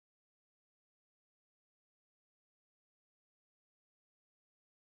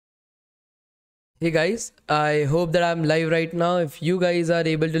Hey guys, I hope that I'm live right now. If you guys are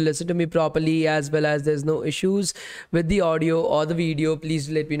able to listen to me properly as well as there's no issues with the audio or the video, please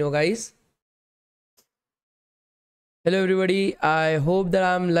let me know, guys. Hello everybody, I hope that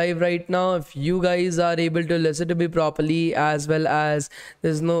I'm live right now. If you guys are able to listen to me properly as well as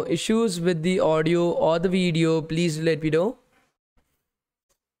there's no issues with the audio or the video, please let me know.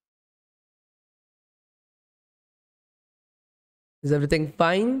 Is everything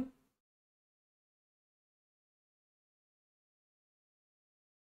fine?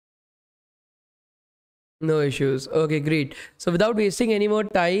 No issues. Okay, great. So without wasting any more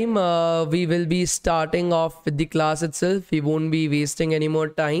time, we will be starting off with the class itself. We won't be wasting any more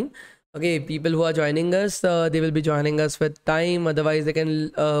time. Okay, people who are joining us, they will be joining us with time. Otherwise, they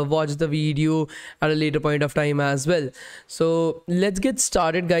can watch the video at a later point of time as well. So let's get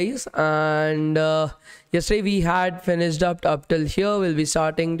started, guys. And yesterday we had finished up till here. We'll be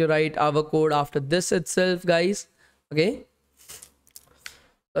starting to write our code after this itself, guys. Okay.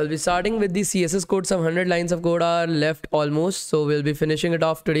 I'll be starting with the CSS code. Some 100 lines of code are left almost. So we'll be finishing it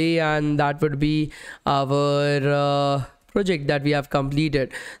off today, and that would be our project that we have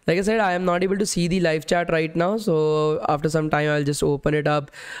completed. Like I said, I am not able to see the live chat right now. So after some time, I'll just open it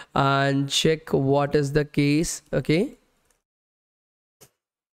up and check what is the case. Okay.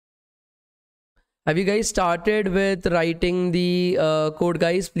 Have you guys started with writing the code,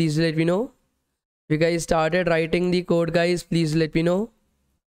 guys? Please let me know. If you guys started writing the code, guys, please let me know.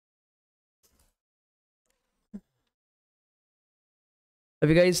 Have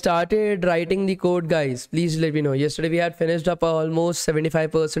you guys started writing the code, guys? Please let me know. Yesterday we had finished up almost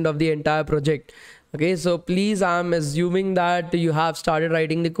 75% of the entire project. Okay, so please, I'm assuming that you have started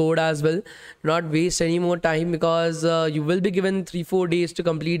writing the code as well. Not waste any more time, because you will be given 3-4 days to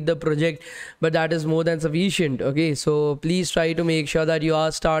complete the project, but that is more than sufficient. Okay, so please try to make sure that you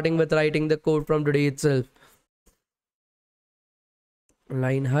are starting with writing the code from today itself.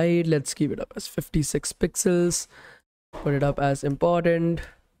 Line height, let's keep it up as 56 pixels. Put it up as important.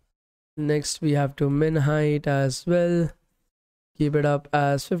 Next we have to min height as well. Keep it up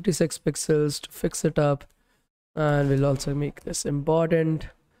as 56 pixels to fix it up, and we'll also make this important.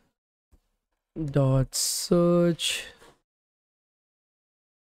 Dot search,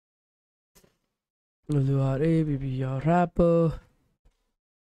 we'll do our ABBR wrapper.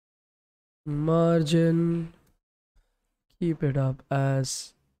 Margin, keep it up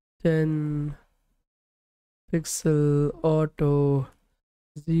as 10 pixel. Auto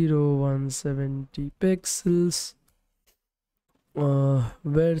 170 pixels.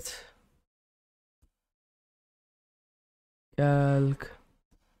 Width, calc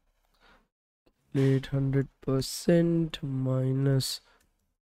 800% minus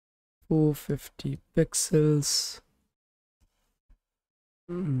 450 pixels.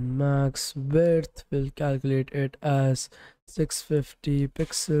 Max width, will calculate it as 650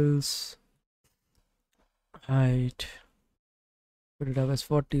 pixels. Height, put it up as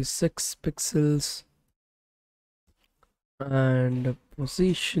 46 pixels. And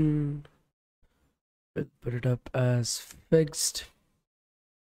position, we'll put it up as fixed.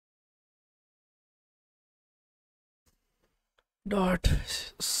 Dot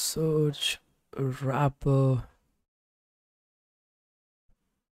search wrapper,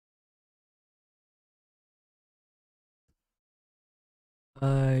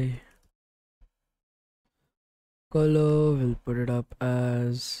 color, we'll put it up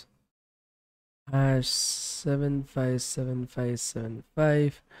as hash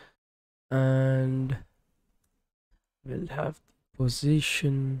 757575, and we'll have the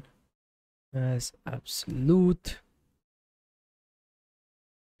position as absolute.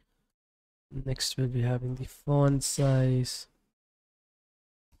 Next we'll be having the font size.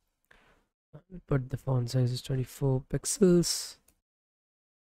 I'll put the font size as 24 pixels.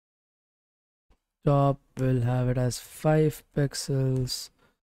 Top will have it as 5 pixels,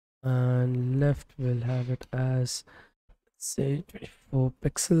 and left will have it as, let's say, 24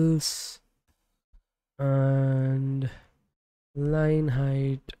 pixels. And line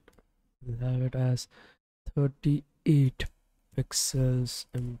height will have it as 38 pixels,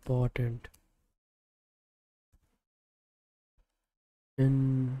 important.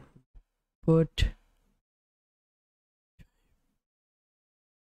 Input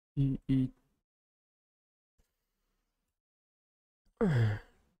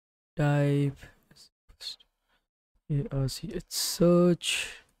type, see it's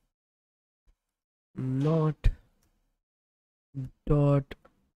search, not dot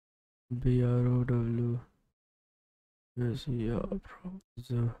brow is your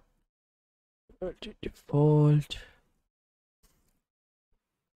browser default.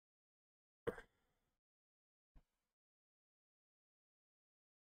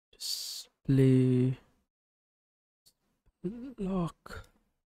 display lock.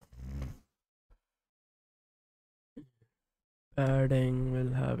 Padding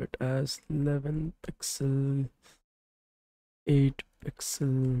will have it as 11 pixel, 8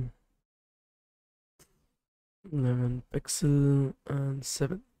 pixel, 11 pixel, and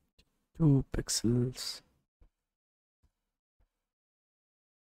 2 pixels.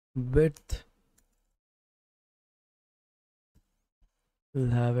 Width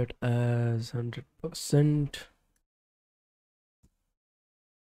will have it as 100%.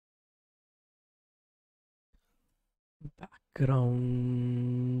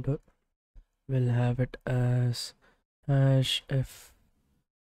 Background will have it as hash f5,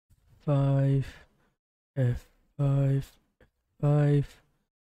 f5, f5,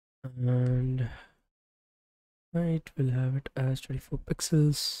 and height will have it as 24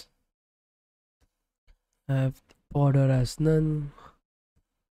 pixels. Have the border as none.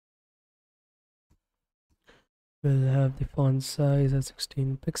 We'll have the font size as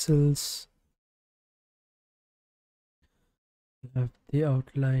 16 pixels. We'll have the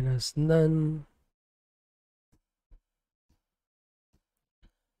outline as none.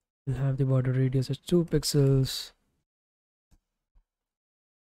 We'll have the border radius as 2 pixels.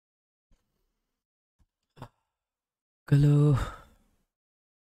 Color,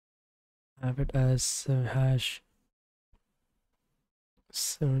 have it as hash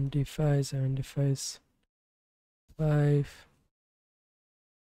 75, 5.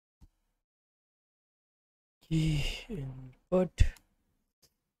 Key input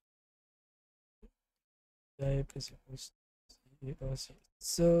type is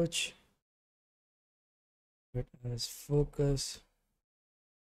search. It as focus.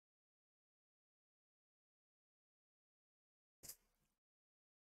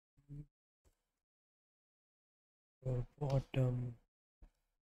 Or bottom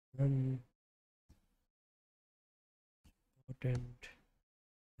important.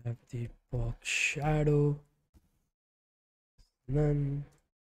 Have the box shadow none.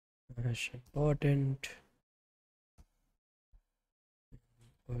 Hash important.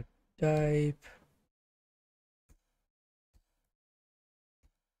 Input type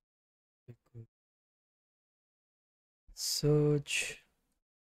search.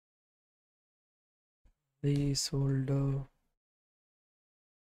 Placeholder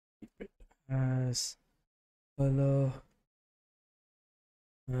as color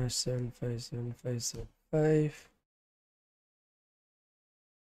as 757575.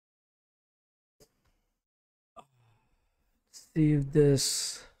 Save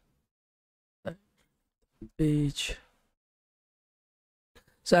this page.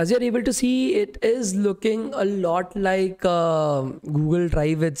 So as you're able to see, it is looking a lot like Google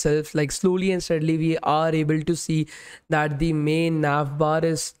Drive itself. Like slowly and steadily, we are able to see that the main nav bar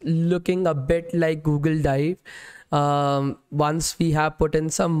is looking a bit like Google Drive. Once we have put in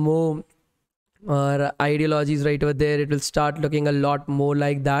some more ideologies right over there, it will start looking a lot more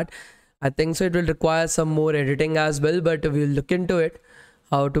like that. I think so. It will require some more editing as well, but we'll look into it,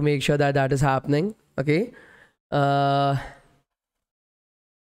 how to make sure that that is happening. Okay.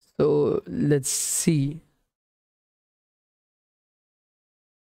 So let's see.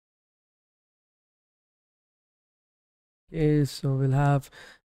 Okay, so we'll have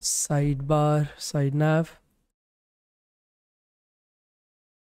sidebar, side nav.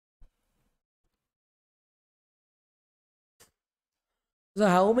 So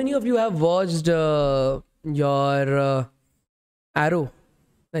how many of you have watched your Arrow,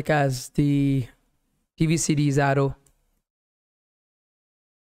 like as the TV series Arrow?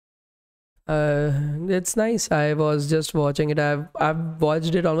 It's nice. I was just watching it. I've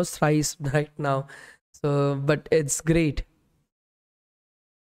watched it almost thrice right now. So, but it's great.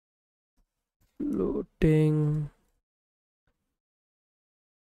 Floating.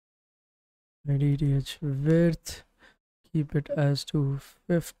 DTH width. Keep it as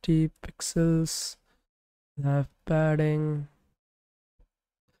 250 pixels. Have padding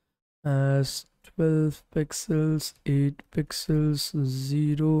as 12 pixels, 8 pixels,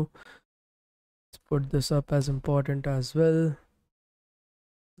 0. Let's put this up as important as well.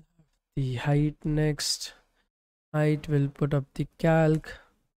 The height next. Height will put up the calc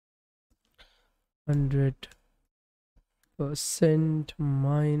 100%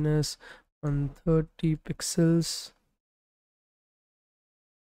 minus 130 pixels.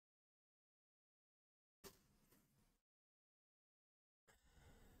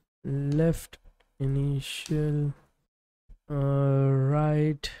 Left initial,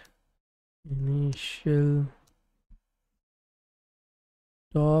 right initial,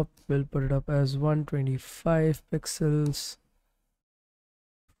 top will put it up as 125 pixels,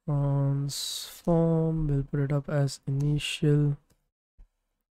 Transform, we'll put it up as initial.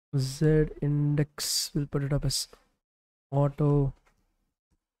 Z index, we'll put it up as auto.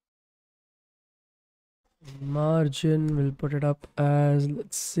 Margin, we'll put it up as,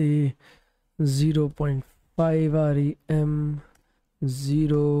 let's say, 0.5 rem,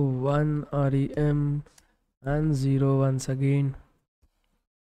 0.1 rem, and 0 once again.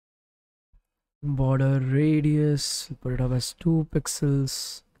 Border radius, we'll put it up as 2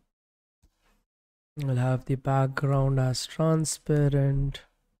 pixels. We'll have the background as transparent,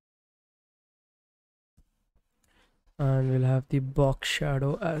 and we'll have the box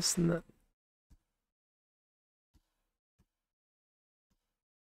shadow as none.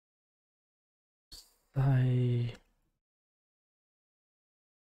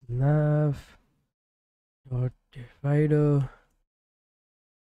 Nav dot divider,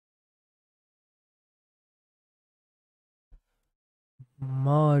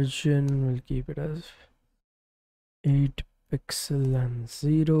 margin, we'll keep it as 8 pixel and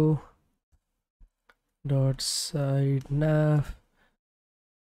 0 dot side nav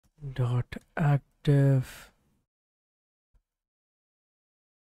dot active.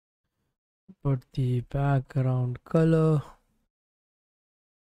 Put the background color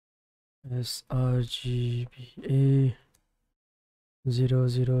as RGBA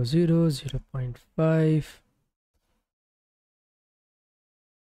 0.5.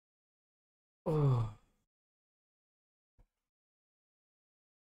 Oh.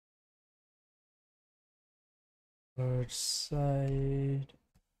 Side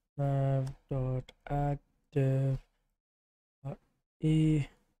nav dot active e,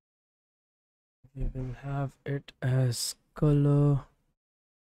 we will have it as color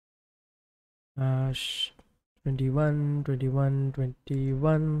hash 21.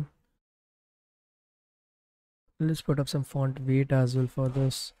 Let's put up some font weight as well for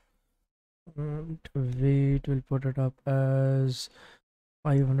this. Font weight, we'll put it up as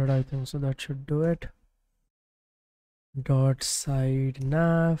 500, I think, so that should do it. Dot side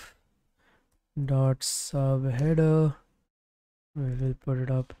nav dot sub header, we will put it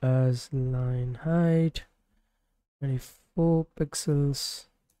up as line height 24 pixels.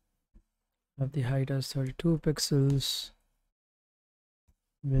 Have the height as 32 pixels.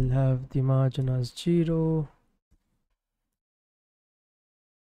 We'll have the margin as 0.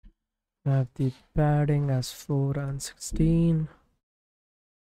 Have the padding as 4 and 16.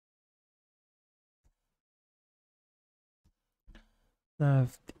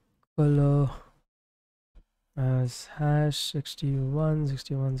 Have the color as hash 61.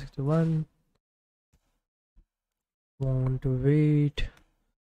 Font weight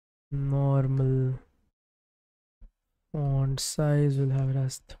normal. Font size, will have it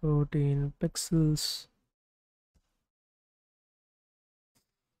as 13 pixels.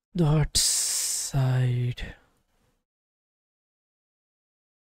 Dot side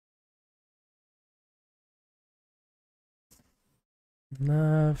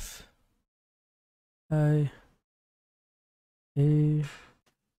nav I a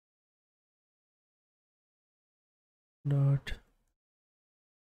dot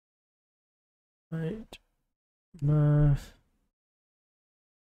height nav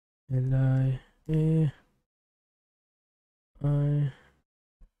li a I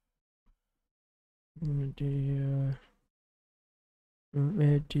material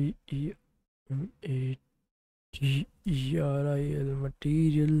material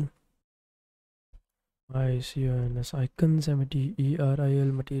ICONS icons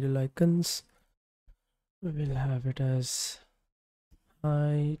material material icons. We will have it as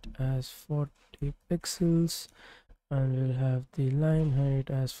height as 40 pixels, and we'll have the line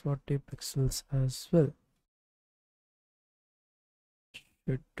height as 40 pixels as well.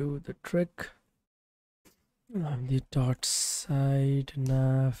 Should do the trick. And the dot side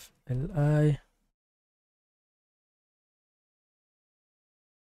nav li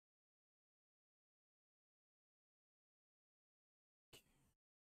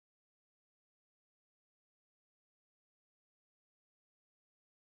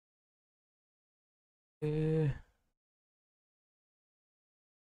okay.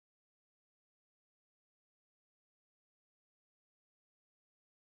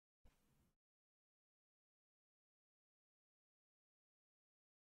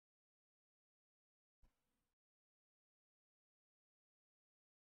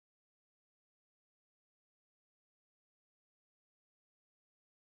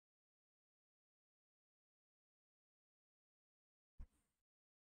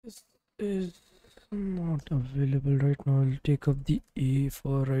 This is not available right now. I'll take up the A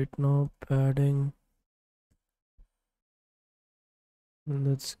for right now. Padding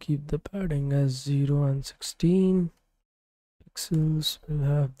Let's keep the padding as 0 and 16 pixels. We'll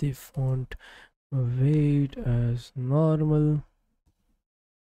have the font weight as normal.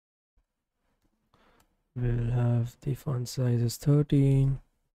 We'll have the font size as 13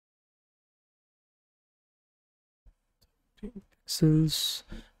 pixels.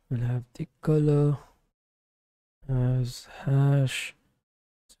 We'll have the color as hash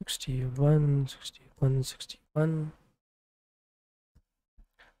 61 61 61.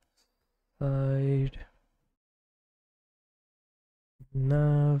 Side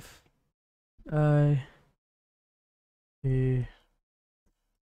nav I a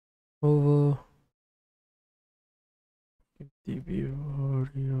over the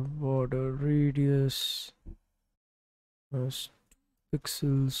border radius as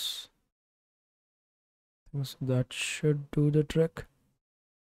pixels. So that should do the trick.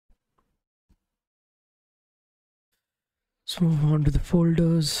 Let's move on to the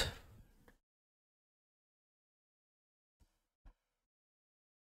folders.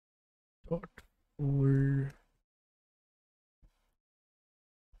 Dot fold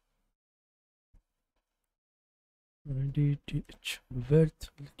DTH width.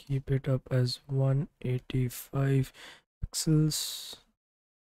 We'll keep it up as 185 pixels.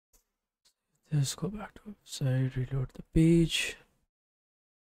 Let's go back to website, reload the page.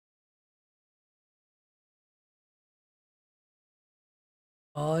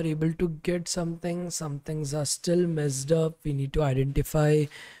 Are able to get something. Some things are still messed up. We need to identify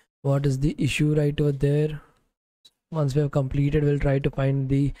what is the issue right over there. Once we have completed, we'll try to find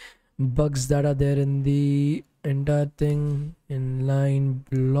the bugs that are there in the entire thing. Inline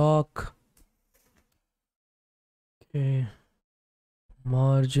block. Okay.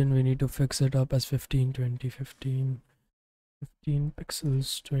 Margin, we need to fix it up as 15 20 15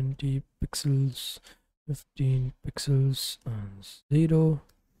 pixels, 20 pixels, 15 pixels, and 0.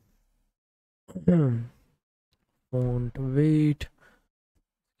 Font weight,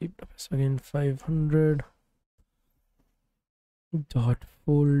 keep it up as again 500. Dot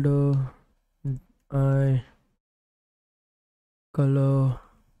folder I color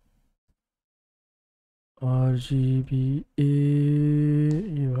RGBA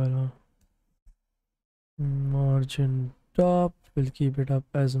ये वाला margin top, we'll keep it up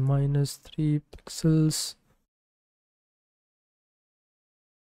as -3 pixels.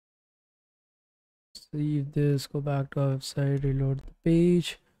 Save this, go back to our website, reload the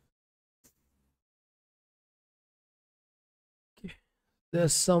page. Okay.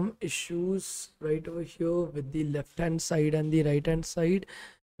 There's some issues right over here with the left hand side and the right hand side.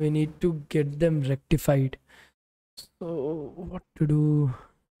 We need to get them rectified. So what to do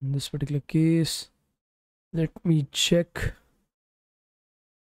in this particular case? Let me check.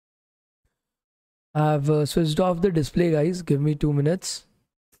 I've switched off the display, guys. Give me 2 minutes.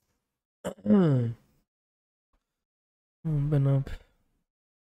 Open up.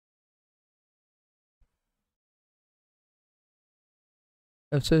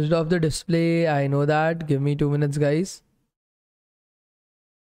 I've switched off the display. I know that. Give me 2 minutes, guys.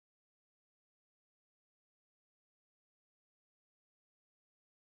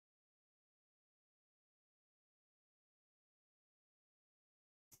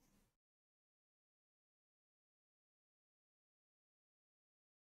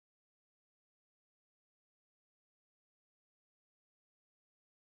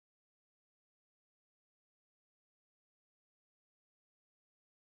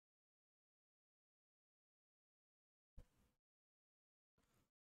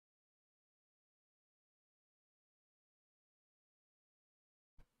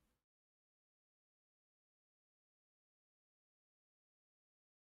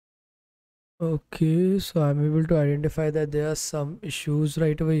 Okay, so I'm able to identify that there are some issues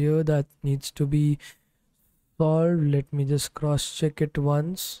right over here that needs to be solved. Let me just cross check it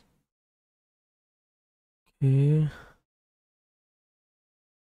once. Okay.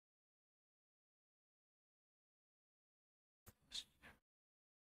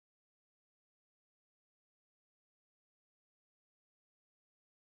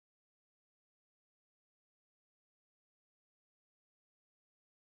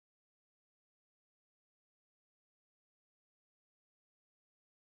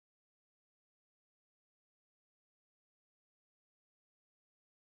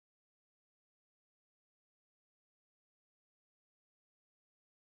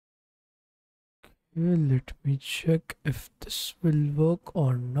 Let me check if this will work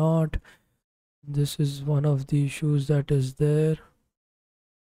or not. This is one of the issues that is there.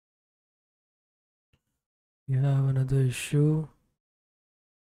 We have another issue.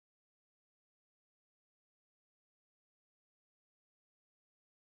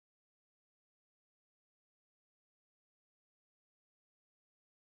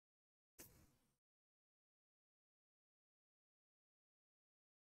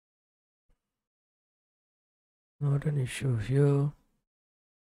 Not an issue here.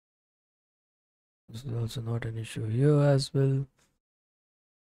 This is also not an issue here as well.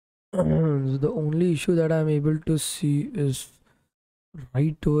 The only issue that I'm able to see is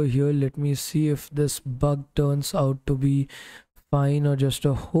right over here. Let me see if this bug turns out to be fine or just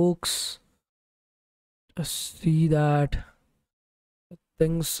a hoax. See that. I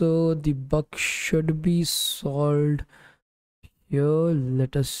think so. The bug should be solved here.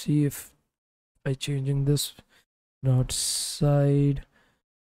 Let us see if by changing this outside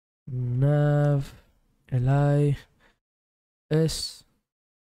nav li s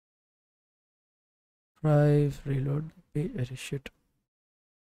drive reload page. Shit.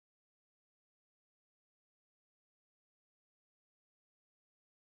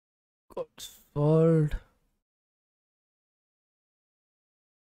 Got solved.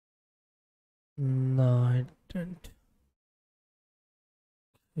 No, I didn't.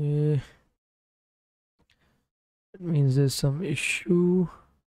 Okay. It means there's some issue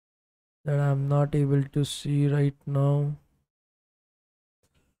that I'm not able to see right now.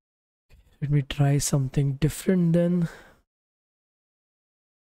 Let me try something different then.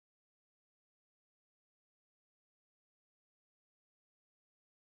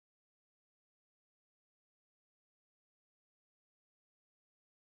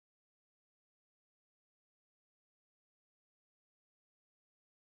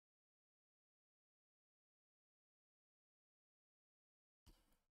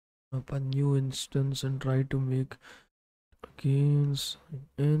 Up a new instance and try to make again sign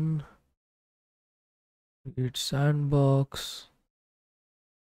in. Create sandbox.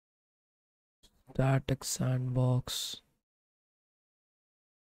 Static sandbox.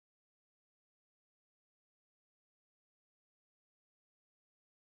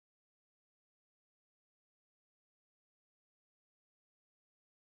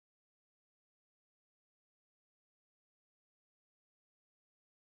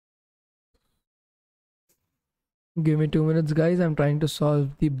 Give me 2 minutes, guys. I'm trying to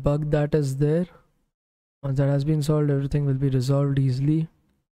solve the bug that is there. Once that has been solved, everything will be resolved easily.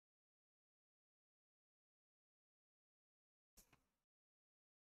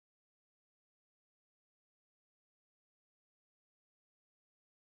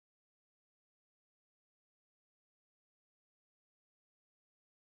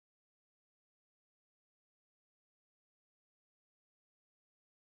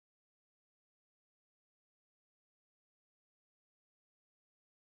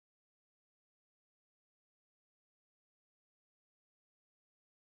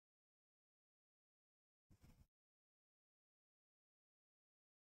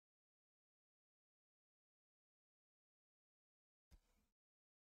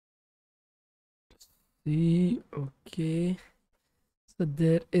 See, okay. So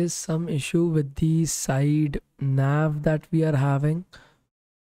there is some issue with the side nav that we are having.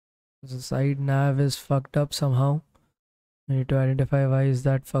 The side nav is fucked up somehow. I need to identify why is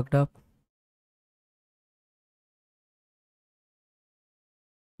that fucked up.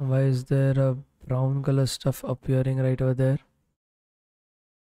 Why is there a brown color stuff appearing right over there?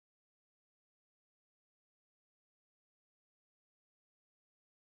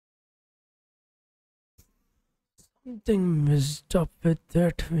 Something messed up with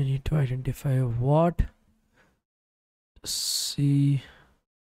that. We need to identify what. See.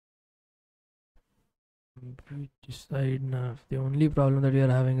 Side nav. The only problem that we are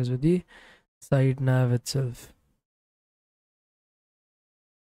having is with the side nav itself.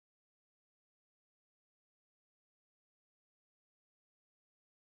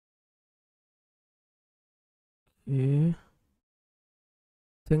 Okay.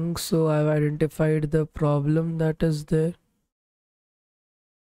 Think so. I've identified the problem that is there.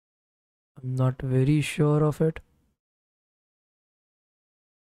 I'm not very sure of it.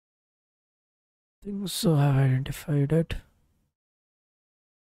 Think so. I've identified it.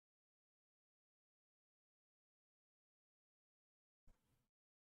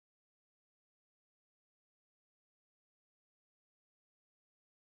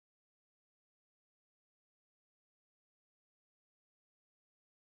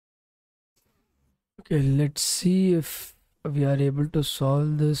 Okay, let's see if we are able to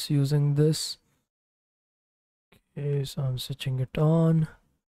solve this using this. Okay, so I'm switching it on.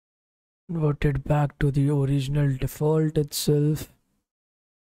 Convert it back to the original default itself.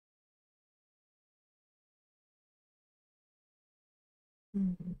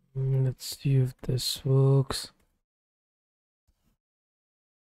 Let's see if this works.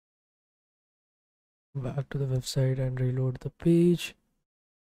 Back to the website and reload the page.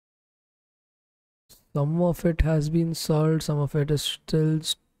 Some of it has been solved, some of it is still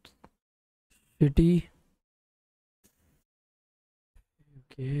shitty.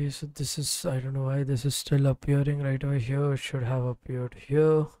 Okay, so this is, I don't know why this is still appearing right over here. It should have appeared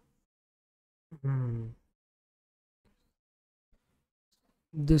here.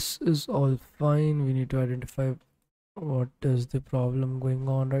 This is all fine. We need to identify what is the problem going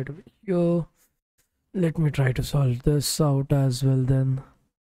on right over here. Let me try to solve this out as well then.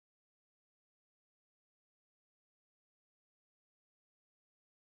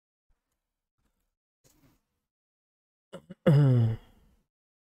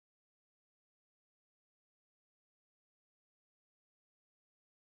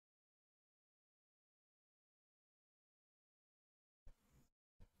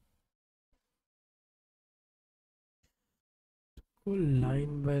 Go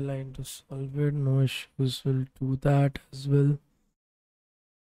line by line to solve it. No issues. We'll do that as well.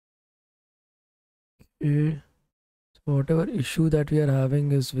 Okay. So whatever issue that we are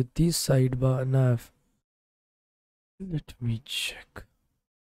having is with the sidebar nav. Let me check.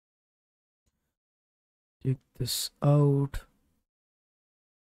 Take this out.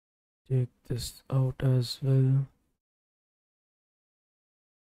 Take this out as well.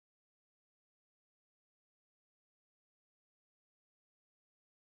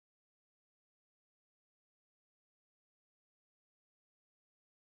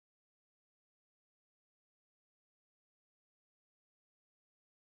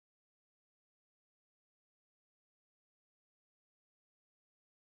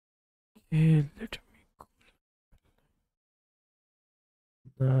 Okay, let me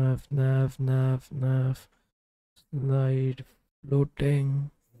nav, slide, floating.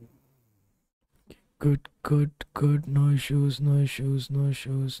 Good. No issues, no issues, no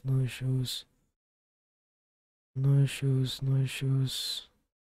issues, no issues. No issues, no issues.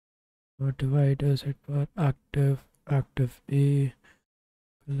 What divider, set bar, active A,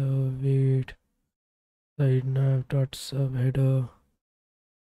 color, weight, side nav dot sub header,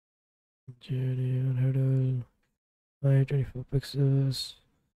 JDR header, 24 pixels,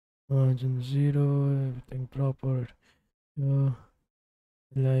 margin 0, everything proper.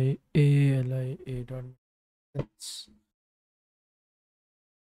 LIA dot that's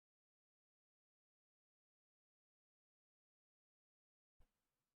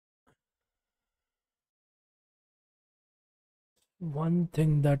one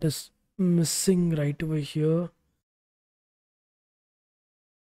thing that is missing right over here.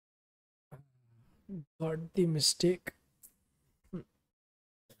 Got the mistake.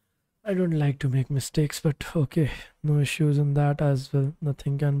 I don't like to make mistakes, but okay, no issues in that as well.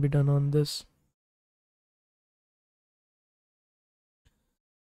 Nothing can be done on this.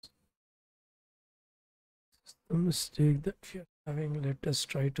 The mistake that we are having. Let us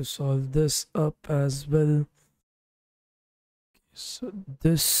try to solve this up as well. So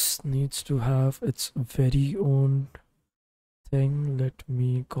this needs to have its very own thing. Let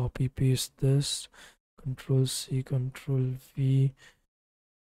me copy paste this. Control C, Control V.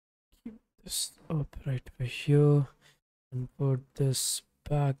 Keep this up right over here and put this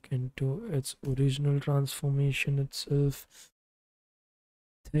back into its original transformation itself.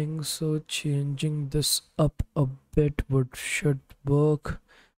 Think so changing this up a bit should work.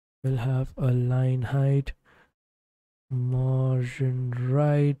 We'll have a line height, margin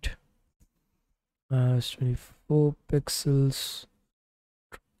right as 24 pixels,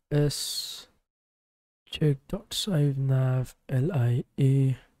 S, check dot save nav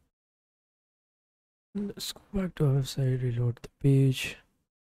LIA. Let's go back to our website, reload the page.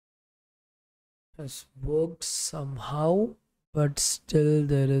 Has worked somehow, but still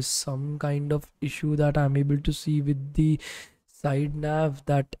there is some kind of issue that I'm able to see with the side nav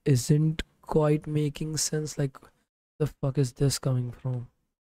that isn't quite making sense. Like, the fuck is this coming from?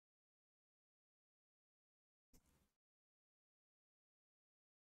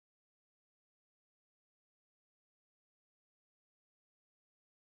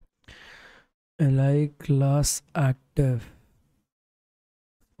 Li class active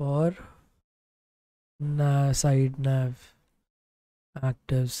for side nav,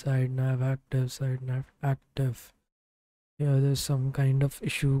 active. Yeah, there's some kind of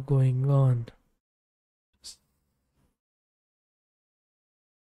issue going on.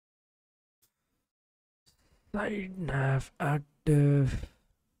 Side nav active.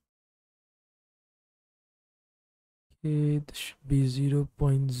 Okay, this should be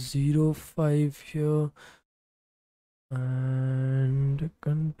 0.05 here. And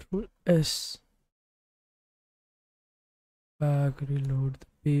Control S. Back, reload the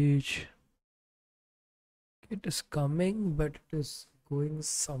page. It is coming, but it is going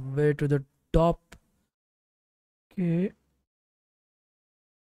somewhere to the top. Okay.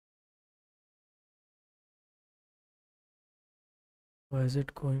 Why is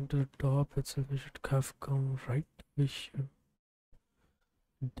it going to the top itself? It should have come right. Issue.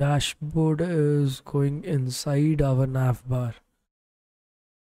 Dashboard is going inside our navbar.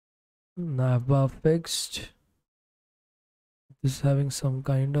 Navbar fixed. This is having some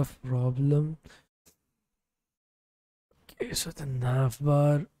kind of problem. Okay, so the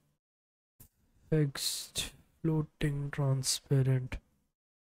navbar fixed, floating, transparent.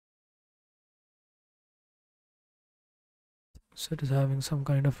 So it is having some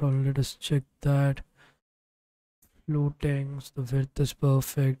kind of problem. Let us check that. Floating, so the width is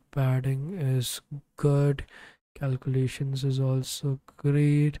perfect, padding is good, calculations is also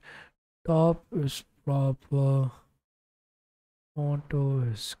great, top is proper, auto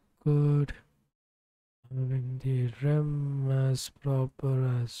is good, having the rem as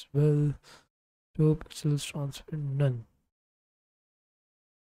proper as well, 2 pixels transparent, none.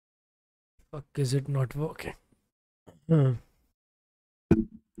 Fuck, is it not working? Hmm.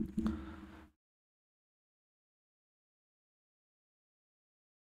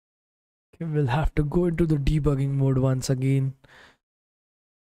 Okay, we'll have to go into the debugging mode once again.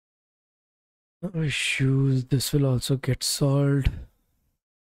 No issues, this will also get solved.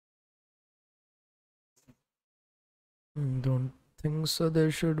 Don't think so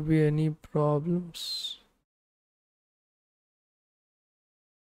there should be any problems.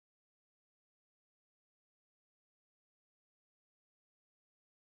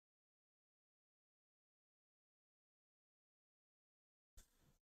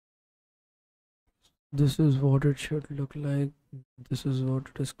 This is what it should look like. This is what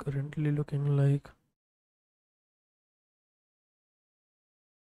it is currently looking like.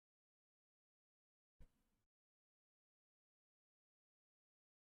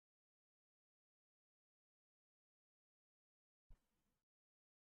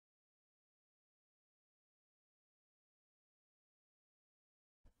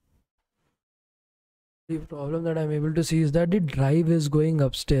 The problem that I'm able to see is that the drive is going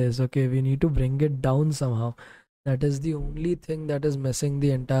upstairs. Okay, we need to bring it down somehow. That is the only thing that is messing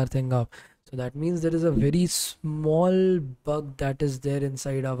the entire thing up. So that means there is a very small bug that is there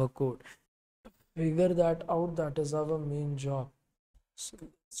inside our code. Figure that out. That is our main job. So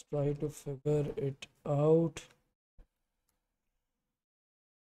let's try to figure it out.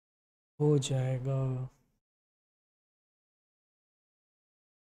 हो जाएगा.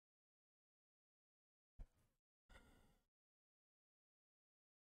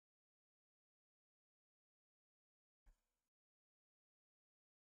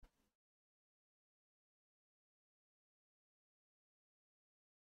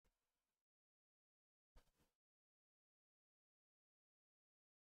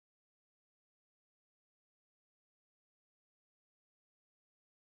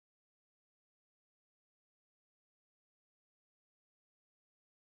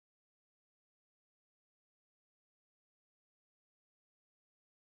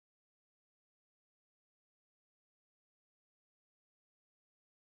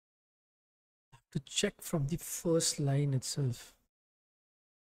 To check from the first line itself.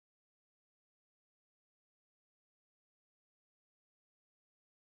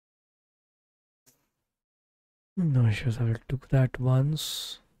 No issues. I will do that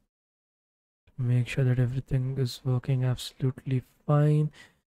once. Make sure that everything is working absolutely fine.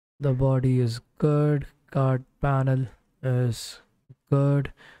 The body is good. Card panel is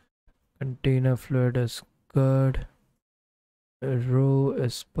good. Container fluid is good. The row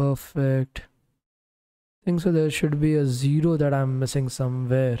is perfect. I think so. There should be a 0 that I'm missing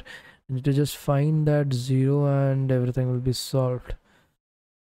somewhere. I need to just find that 0 and everything will be solved.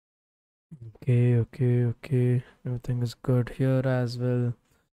 Okay. Everything is good here as well.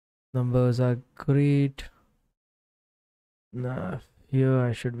 Numbers are great. Nah, here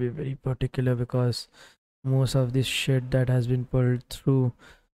I should be very particular because most of this shit that has been pulled through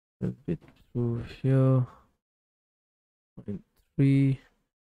will be through here. 0.3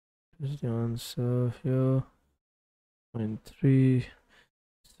 is the answer here. 0.3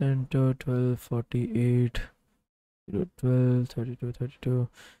 center 1248 012 32 32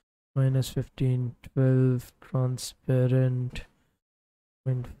 minus 15 12 transparent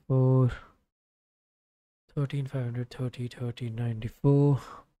 0.4 13 530 30 94.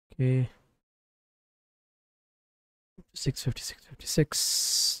 Okay, 650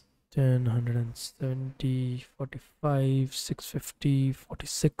 656 10 170 45 650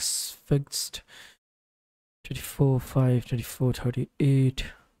 46 fixed 24 5 24 38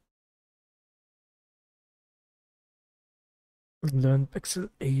 11 pixel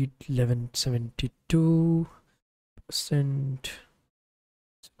 8 11 72 percent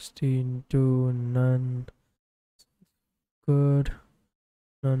 16 to none. Good.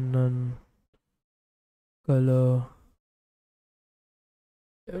 none, color.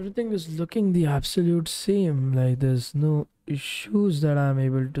 Everything is looking the absolute same. Like there's no issues that I'm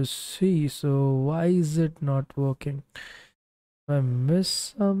able to see. So why is it not working? I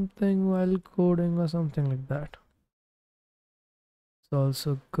miss something while coding or something like that. It's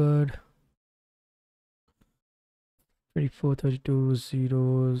also good. 24, 32,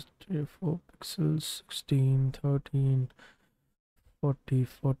 zeros, 34 pixels, 16, 13, 40,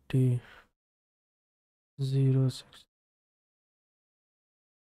 40, 0, 16,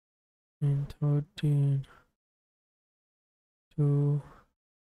 13, 2.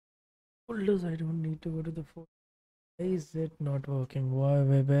 Folders, I don't need to go to the folder. Why is it not working?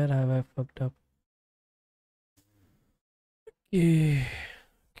 Where have I fucked up? Okay,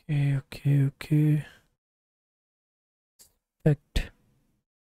 okay. Perfect.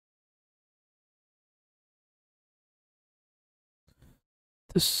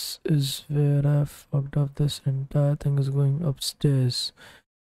 This is where I fucked up. This entire thing is going upstairs.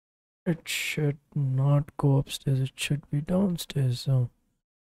 It should not go upstairs. It should be downstairs. So,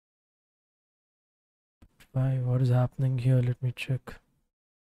 why? What is happening here? Let me check.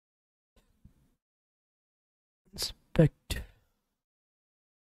 Inspect.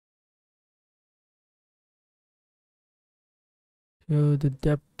 Here, the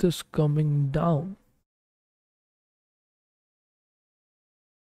depth is coming down.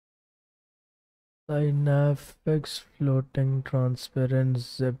 Side nav fixed floating transparent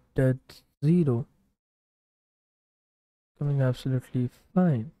zipped at 0. Coming absolutely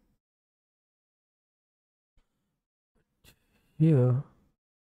fine. Here,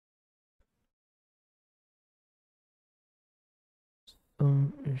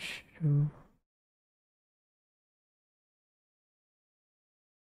 some issue.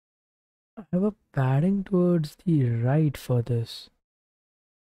 I have a padding towards the right for this.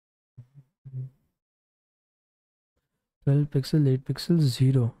 12 pixel, 8 pixels,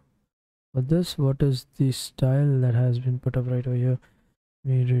 0. For this, what is the style that has been put up right over here?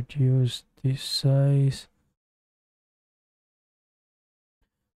 We reduce the size.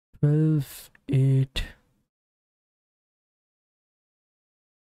 12, 8.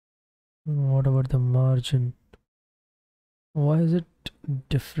 What about the margin? Why is it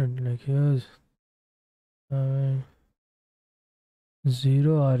different? Like here's 0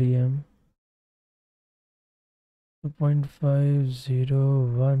 REM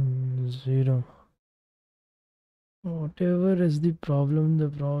 2.5010. Whatever is the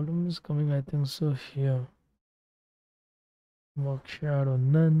problem is coming, I think so here. Mark shadow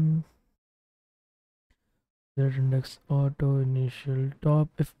none. Z index auto initial top.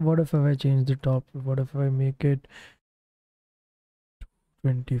 What if I change the top? What if I make it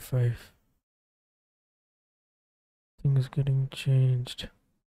 25? Thing is getting changed.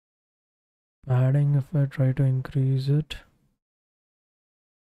 Padding, if I try to increase it.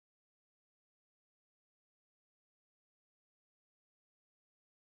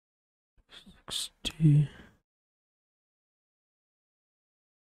 60.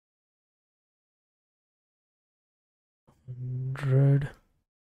 100.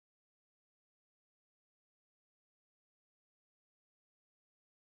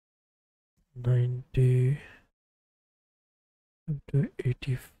 90 up to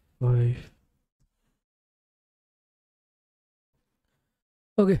 85.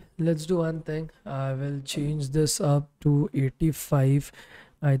 Okay, let's do one thing. I will change this up to 85.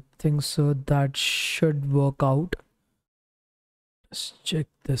 I think so that should work out. Let's check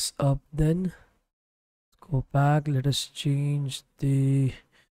this up then. Let's go back. Let us change the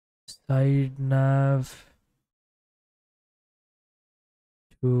side nav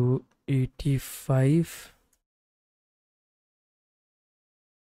to 85.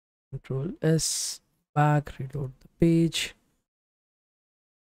 Control S, back, reload the page.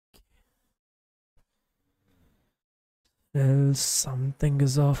 Well, something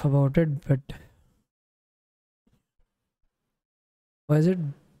is off about it, but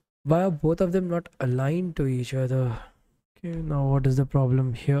why are both of them not aligned to each other? Okay, now what is the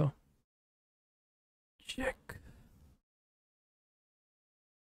problem here? Check.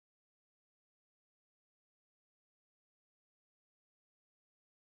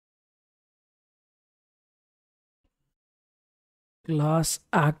 Class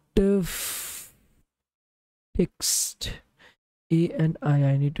active text A and I.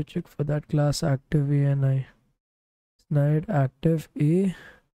 I need to check for that class active A and I. Snide active A.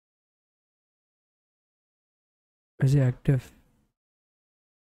 Is it active?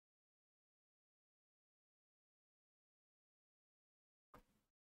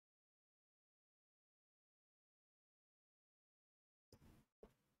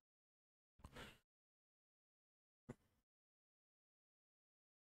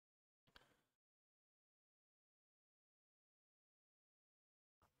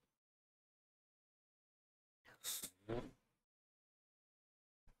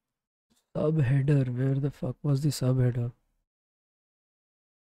 Subheader, where the fuck was the subheader?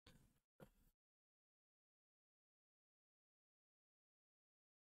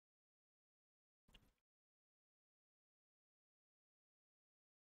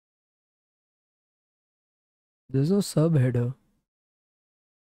 There's no subheader.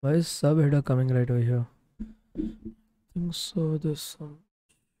 Why is subheader coming right over here? I think so. There's some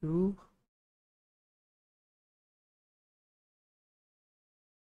issue.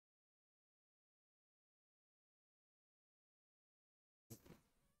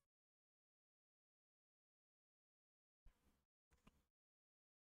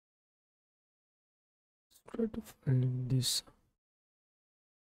 Try to find this.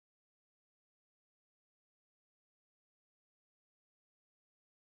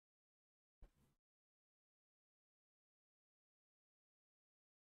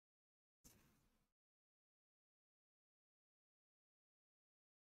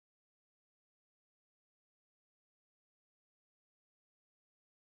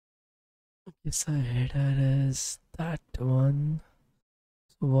 Yes, a header is that one.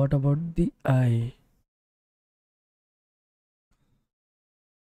 So what about the I?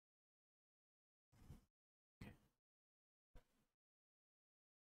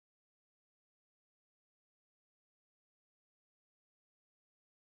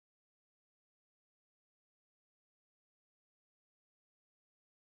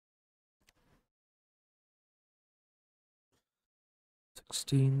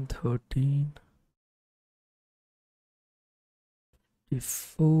 Sixteen, 13,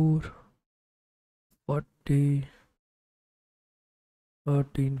 54, 40,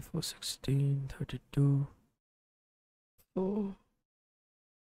 13 for 16, 32. Oh,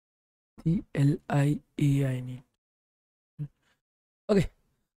 the LIA I need. Okay,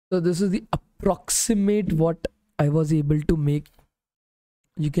 so this is the approximate what I was able to make.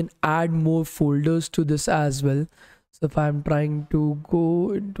 You can add more folders to this as well. So if I'm trying to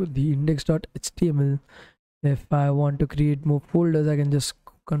go into the index.html, if I want to create more folders, I can just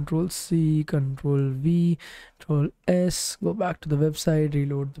Control C, Control V, Control S, go back to the website,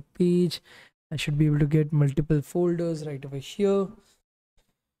 reload the page. I should be able to get multiple folders right over here.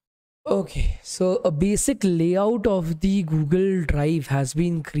 Okay, so a basic layout of the Google Drive has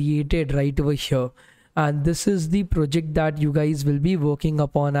been created right over here, and this is the project that you guys will be working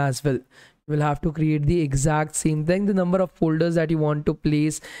upon as well. You will have to create the exact same thing. The number of folders that you want to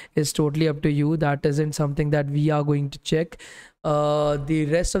place is totally up to you. That isn't something that we are going to check. The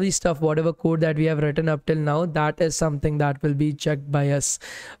rest of the stuff, whatever code that we have written up till now, that is something that will be checked by us.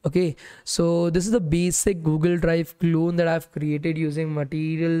 Okay, so this is the basic Google Drive clone that I've created using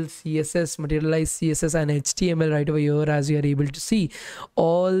material CSS, materialized CSS and HTML right over here. As you are able to see,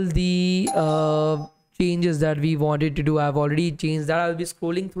 all the changes that we wanted to do, I've already changed that. I'll be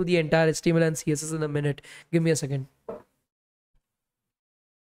scrolling through the entire HTML and CSS in a minute. Give me a second.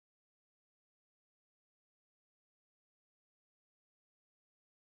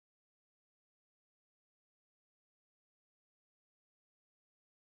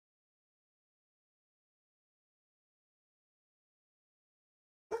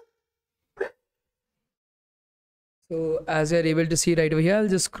 So as you're able to see right over here, I'll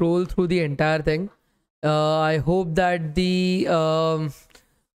just scroll through the entire thing. I hope that the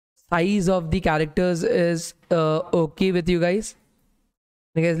size of the characters is okay with you guys.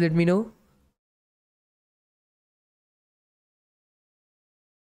 You guys let me know.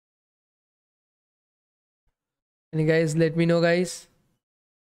 Can you guys let me know, guys?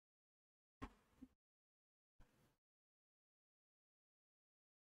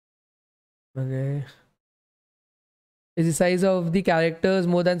 Okay. Is the size of the characters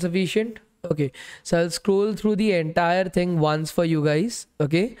more than sufficient? Okay, so I'll scroll through the entire thing once for you guys.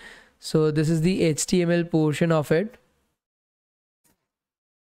 Okay, so this is the HTML portion of it.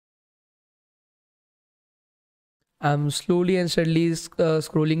 I'm slowly and steadily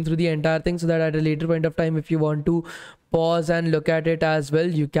scrolling through the entire thing, so that at a later point of time, if you want to pause and look at it as well,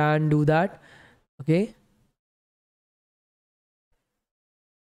 you can do that. Okay.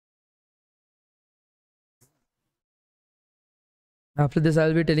 After this,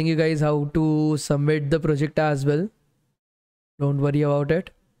 I'll be telling you guys how to submit the project as well. Don't worry about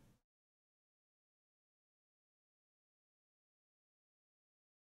it.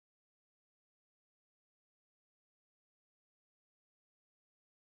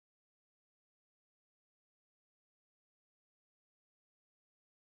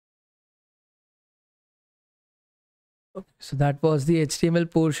 Okay, so that was the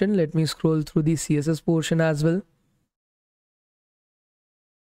HTML portion. Let me scroll through the CSS portion as well.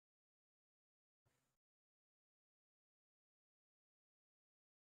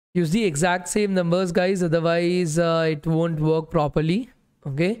 Use the exact same numbers, guys, otherwise it won't work properly.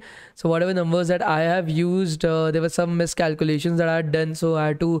 Okay, so whatever numbers that I have used, there were some miscalculations that I had done, so I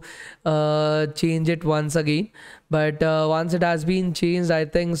had to change it once again. But once it has been changed, I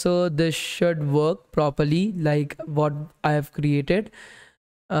think so this should work properly like what I have created.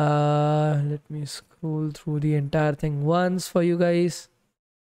 Let me scroll through the entire thing once for you guys.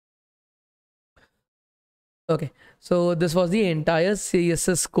 Okay, so this was the entire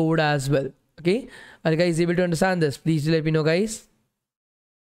CSS code as well. Okay, are you guys able to understand this? Please do let me know, guys.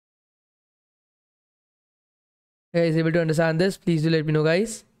 Guys able to understand this? Please do let me know,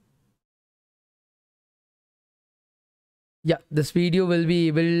 guys. Yeah, this video will be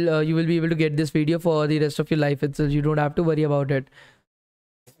able, you will be able to get this video for the rest of your life itself. You don't have to worry about it.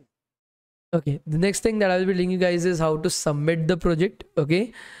 Okay, the next thing that I will be telling you guys is how to submit the project.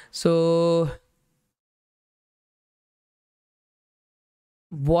 Okay, so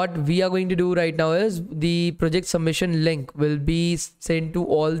what we are going to do right now is the project submission link will be sent to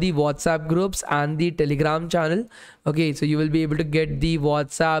all the WhatsApp groups and the Telegram channel. Okay, so you will be able to get the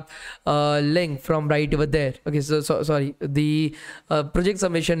WhatsApp link from right over there. Okay, so sorry, the project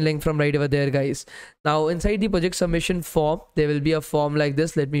submission link from right over there, guys. Now inside the project submission form, there will be a form like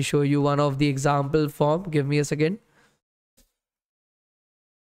this. Let me show you one of the example form. Give me a second.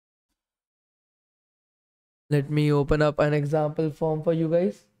 Let me open up an example form for you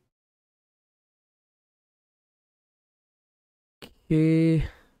guys. Okay,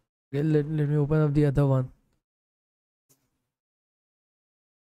 let me open up the other one.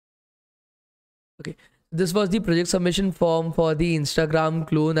 Okay, this was the project submission form for the Instagram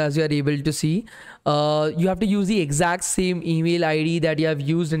clone. As you are able to see, you have to use the exact same email ID that you have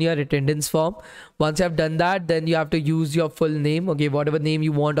used in your attendance form. Once you have done that, then you have to use your full name. Okay, whatever name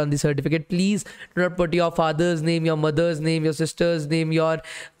you want on the certificate. Please do not put your father's name, your mother's name, your sister's name, your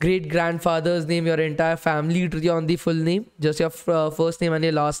great grandfather's name, your entire family tree on the full name. Just your first name and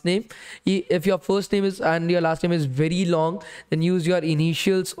your last name. If your first name is and your last name is very long, then use your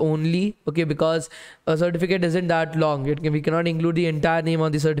initials only. Okay, because a certificate isn't that long. We cannot include the entire name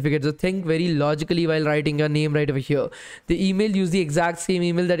on the certificate. So think very logically while writing your name right over here. The email, use the exact same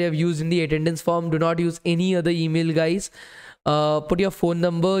email that you have used in the attendance form. Do not use any other email, guys. Put your phone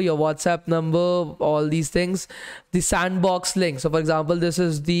number, your WhatsApp number, all these things. The sandbox link, so for example, this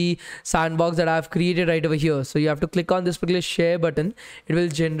is the sandbox that I've created right over here. So you have to click on this particular share button. It will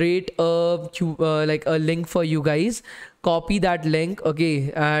generate like a link for you guys. Copy that link,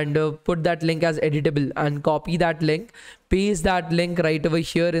 okay, and put that link as editable, and copy that link, paste that link right over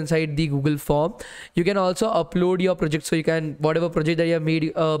here inside the Google form. You can also upload your project, so you can, whatever project that you have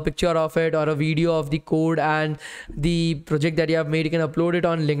made, a picture of it or a video of the code and the project that you have made, you can upload it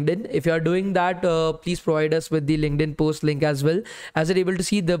on LinkedIn. If you are doing that, please provide us with the LinkedIn post link as well. As you're able to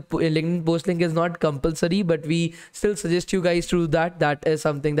see, the LinkedIn post link is not compulsory, but we still suggest you guys to do that. That is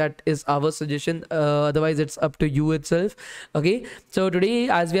something that is our suggestion. Otherwise it's up to you itself. Okay, so today,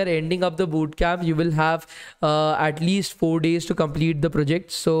 as we are ending up the bootcamp, you will have at least 4 days to complete the project.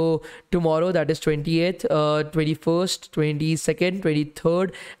 So tomorrow, that is 28th, 21st, 22nd,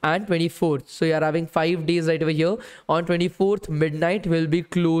 23rd and 24th. So you are having 5 days right over here. On 24th midnight, we'll be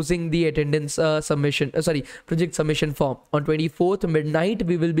closing the attendance project submission form. On 24th midnight,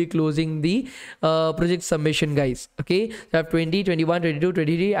 we will be closing the project submission, guys. Okay, so I have 20, 21, 22,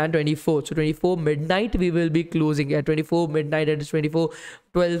 23 and 24. So 24 midnight, we will be closing at 24 midnight, at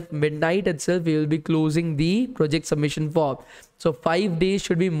 24/12 midnight itself, we will be closing the project submission form. So 5 days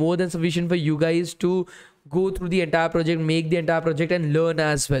should be more than sufficient for you guys to go through the entire project, make the entire project and learn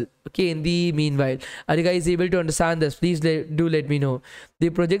as well. Okay, in the meanwhile, are you guys able to understand this? Please do let me know.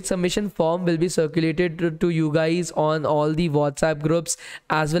 The project submission form will be circulated to you guys on all the WhatsApp groups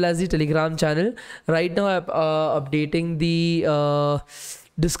as well as the Telegram channel. Right now I'm updating the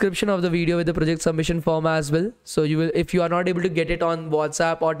description of the video with the project submission form as well. So you will, if you are not able to get it on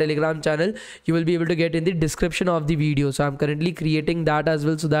WhatsApp or Telegram channel, you will be able to get in the description of the video. So I'm currently creating that as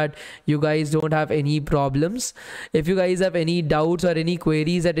well, so that you guys don't have any problems. If you guys have any doubts or any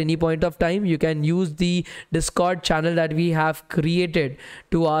queries at any point of time, you can use the Discord channel that we have created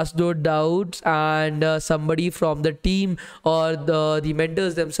to ask those doubts, and somebody from the team or the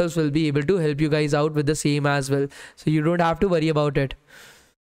mentors themselves will be able to help you guys out with the same as well. So you don't have to worry about it.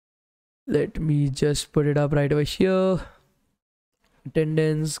 Let me just put it up right over here.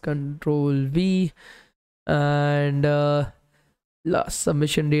 Attendance, Control V, and last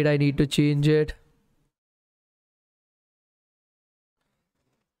submission date, I need to change it.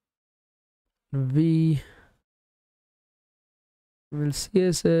 V will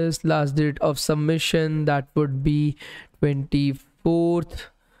CSS, last date of submission, that would be 24th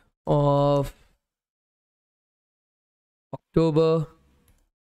of October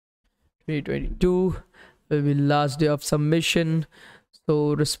 2022 will be last day of submission.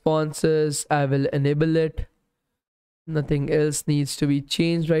 So responses, I will enable it. Nothing else needs to be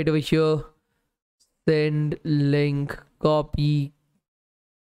changed right over here. Send link, copy.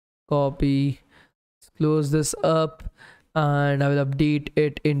 Let's close this up, and I will update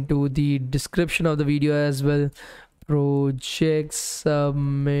it into the description of the video as well. Project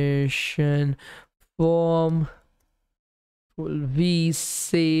submission form will be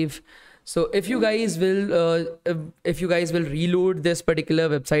save. So if you guys will reload this particular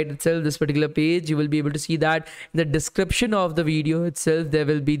website itself, this particular page, you will be able to see that in the description of the video itself there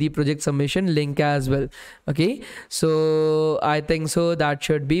will be the project submission link as well. Okay, so I think so that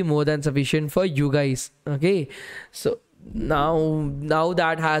should be more than sufficient for you guys. Okay, so now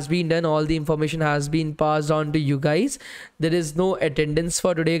that has been done, all the information has been passed on to you guys. There is no attendance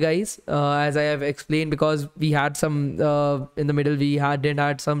for today, guys, as I have explained, because we had some in the middle we didn't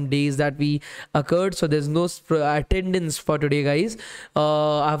had some days that we occurred, so there's no attendance for today, guys.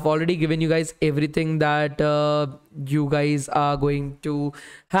 I've already given you guys everything that you guys are going to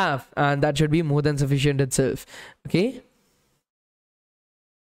have, and that should be more than sufficient itself. Okay.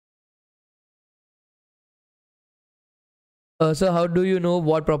 So how do you know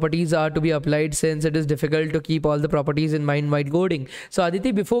what properties are to be applied, since it is difficult to keep all the properties in mind while coding? So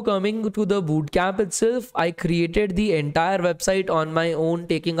Aditi, before coming to the bootcamp itself, I created the entire website on my own,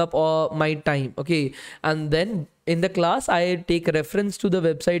 taking up all my time. Okay, and then in the class I take reference to the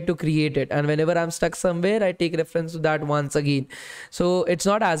website to create it, and whenever I'm stuck somewhere I take reference to that once again. So it's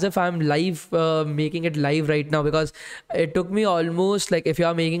not as if I'm live making it live right now, because it took me almost, like, if you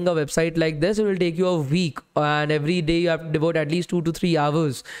are making a website like this, it will take you a week, and every day you have to devote at least 2 to 3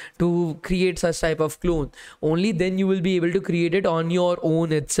 hours to create such type of clone. Only then you will be able to create it on your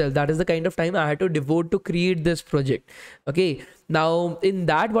own itself. That is the kind of time I had to devote to create this project. Okay, now in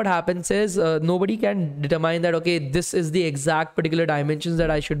that what happens is nobody can determine that okay, this is the exact particular dimensions that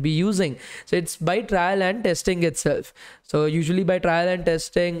I should be using. So it's by trial and testing itself. So usually by trial and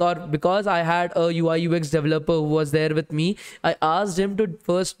testing, or because I had a UI UX developer who was there with me, I asked him to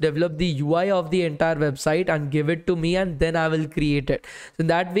first develop the UI of the entire website and give it to me, and then I will create it. So in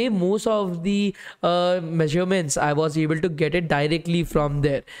that way, most of the measurements I was able to get it directly from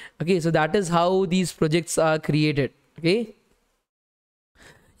there. Okay, so that is how these projects are created. Okay,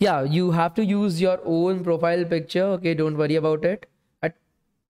 yeah, you have to use your own profile picture. Okay, don't worry about it. Hut,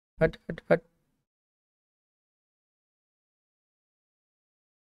 hut, hut, hut.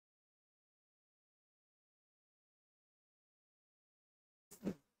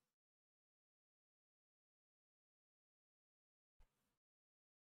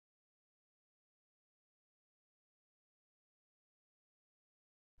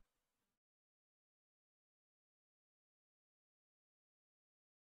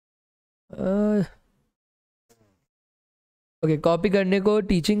 Okay, copy करने को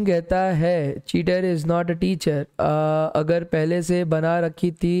teaching कहता है, cheater is not a teacher. अगर पहले से बना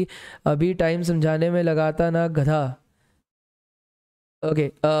रखी थी अभी टाइम समझाने में लगाता ना गधा।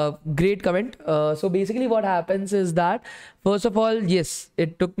 Okay, great comment. So basically what happens is that, first of all, yes,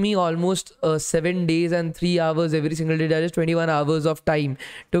 it took me almost 7 days and 3 hours every single day. That is 21 hours of time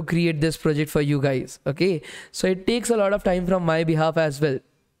to create this project for you guys. Okay, so it takes a lot of time from my behalf as well.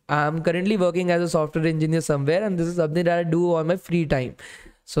 I'm currently working as a software engineer somewhere, and this is something that I do on my free time.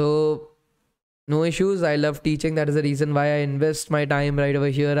 So no issues. I love teaching. That is the reason why I invest my time right over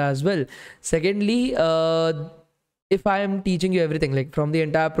here as well. Secondly, if I am teaching you everything, like from the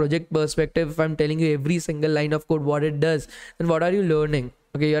entire project perspective, if I'm telling you every single line of code, what it does, then what are you learning?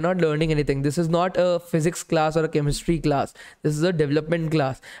 Okay, you're not learning anything. This is not a physics class or a chemistry class. This is a development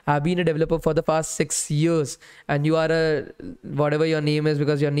class. I've been a developer for the past 6 years, and you are a, whatever your name is,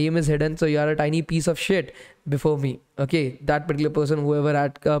 because your name is hidden, so you are a tiny piece of shit before me. Okay, that particular person, whoever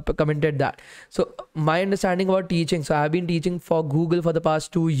had commented that. So my understanding about teaching, so I've been teaching for Google for the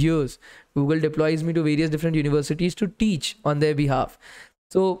past 2 years. Google deploys me to various different universities to teach on their behalf.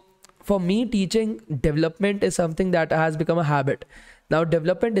 So for me, teaching development is something that has become a habit. Now,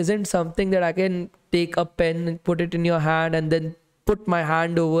 development isn't something that I can take a pen and put it in your hand and then put my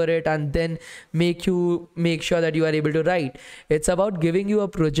hand over it and then make sure that you are able to write. It's about giving you a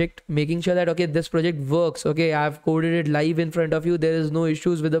project, making sure that okay, this project works. Okay, I've coded it live in front of you. There is no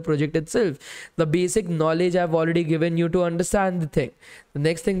issues with the project itself. The basic knowledge I've already given you to understand the thing. The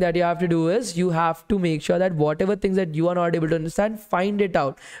next thing that you have to do is you have to make sure that whatever things that you are not able to understand, find it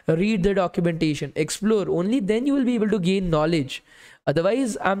out, read the documentation, explore. Only then you will be able to gain knowledge.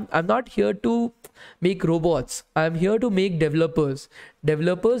 Otherwise, I'm not here to make robots. I'm here to make developers.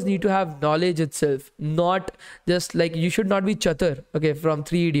 Developers need to have knowledge itself, not just like, you should not be Chatur, okay, from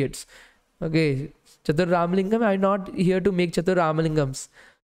Three Idiots. Okay, Chatur Ramalingam. I'm not here to make Chatur Ramalingams.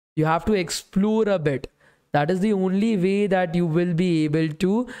 You have to explore a bit. That is the only way that you will be able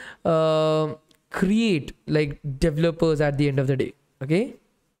to create like developers at the end of the day. Okay.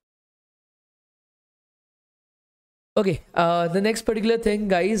 Okay, the next particular thing,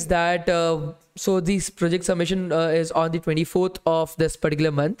 guys, that so this project submission is on the 24th of this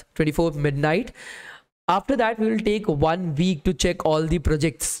particular month, 24th midnight. After that, we will take 1 week to check all the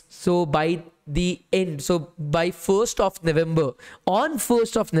projects. So by the end, so by 1st of November, on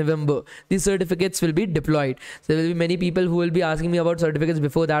 1st of November, the certificates will be deployed. So there will be many people who will be asking me about certificates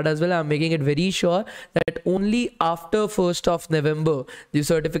before that as well. I'm making it very sure that only after 1st of November, the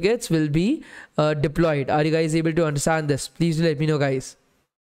certificates will be deployed. Are you guys able to understand this? Please do let me know, guys.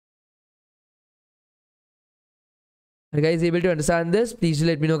 Are you guys able to understand this? Please do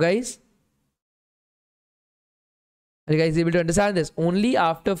let me know, guys. Are you guys able to understand this? Only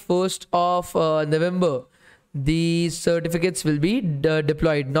after 1st of November, the certificates will be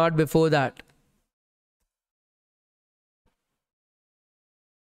deployed, not before that.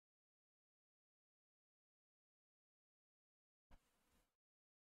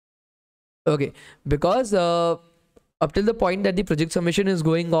 Okay, because up till the point that the project submission is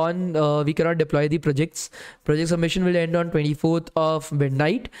going on, we cannot deploy the projects. Project submission will end on 24th of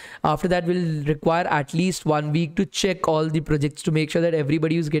midnight. After that, we'll require at least 1 week to check all the projects to make sure that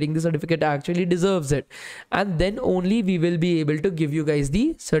everybody who's getting the certificate actually deserves it. And then only we will be able to give you guys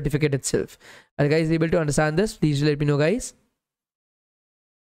the certificate itself. Are you guys able to understand this? Please let me know, guys.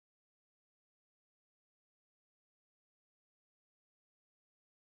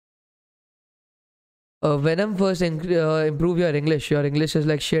 Venom, first improve your English. Your English is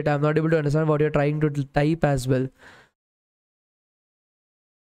like shit. I'm not able to understand what you're trying to type as well.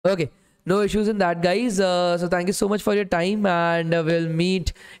 Okay, no issues in that, guys. So thank you so much for your time, and we'll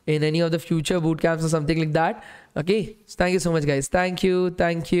meet in any of the future boot camps or something like that. Okay, so thank you so much, guys. Thank you,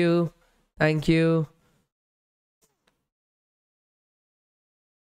 thank you, thank you.